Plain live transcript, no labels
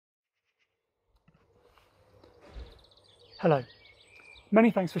Hello. Many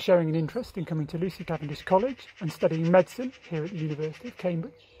thanks for showing an interest in coming to Lucy Cavendish College and studying medicine here at the University of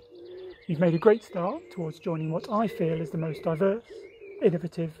Cambridge. You've made a great start towards joining what I feel is the most diverse,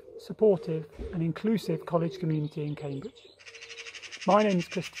 innovative, supportive and inclusive college community in Cambridge. My name is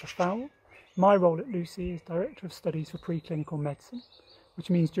Christopher Fowell. My role at Lucy is Director of Studies for Preclinical Medicine, which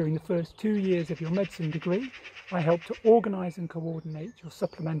means during the first 2 years of your medicine degree, I help to organise and coordinate your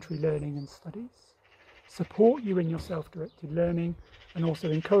supplementary learning and studies, support you in your self-directed learning and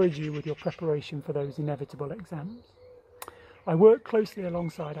also encourage you with your preparation for those inevitable exams. I work closely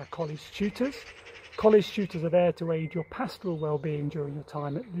alongside our college tutors. College tutors are there to aid your pastoral well-being during your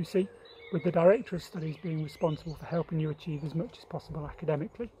time at Lucy, with the Director of Studies being responsible for helping you achieve as much as possible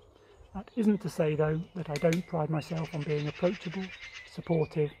academically. That isn't to say though that I don't pride myself on being approachable,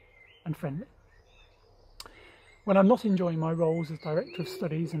 supportive and friendly. When I'm not enjoying my roles as Director of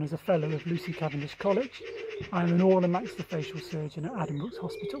Studies and as a Fellow of Lucy Cavendish College, I am an oral and maxillofacial surgeon at Addenbrooke's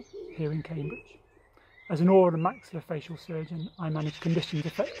Hospital here in Cambridge. As an oral and maxillofacial surgeon, I manage conditions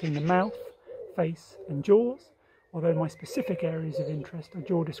affecting the mouth, face and jaws, although my specific areas of interest are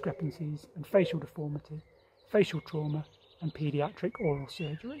jaw discrepancies and facial deformity, facial trauma and paediatric oral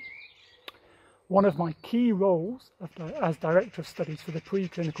surgery. One of my key roles as Director of Studies for the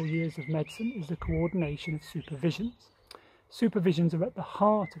preclinical years of medicine is the coordination of supervisions. Supervisions are at the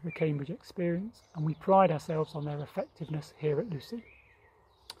heart of the Cambridge experience and we pride ourselves on their effectiveness here at Lucy.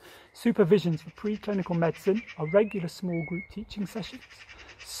 Supervisions for preclinical medicine are regular small group teaching sessions,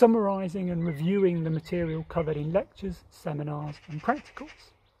 summarising and reviewing the material covered in lectures, seminars and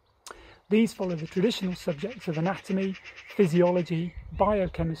practicals. These follow the traditional subjects of anatomy, physiology,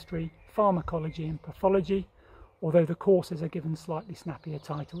 biochemistry, pharmacology and pathology, although the courses are given slightly snappier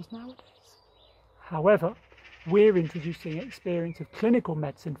titles nowadays. However, we're introducing experience of clinical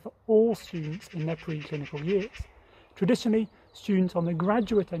medicine for all students in their preclinical years. Traditionally, students on the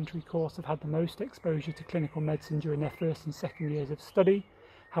graduate entry course have had the most exposure to clinical medicine during their first and second years of study.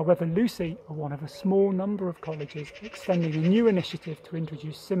 However, Lucy are one of a small number of colleges extending a new initiative to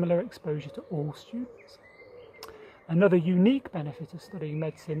introduce similar exposure to all students. Another unique benefit of studying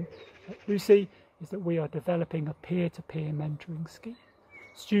medicine at Lucy is that we are developing a peer-to-peer mentoring scheme.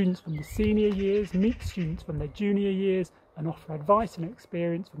 Students from the senior years meet students from their junior years and offer advice and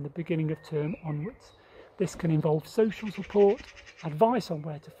experience from the beginning of term onwards. This can involve social support, advice on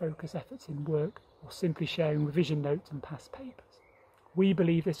where to focus efforts in work, or simply sharing revision notes and past papers. We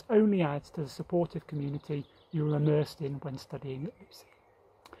believe this only adds to the supportive community you are immersed in when studying at Lucy.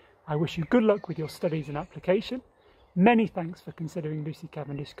 I wish you good luck with your studies and application. Many thanks for considering Lucy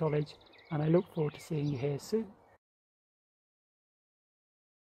Cavendish College and I look forward to seeing you here soon.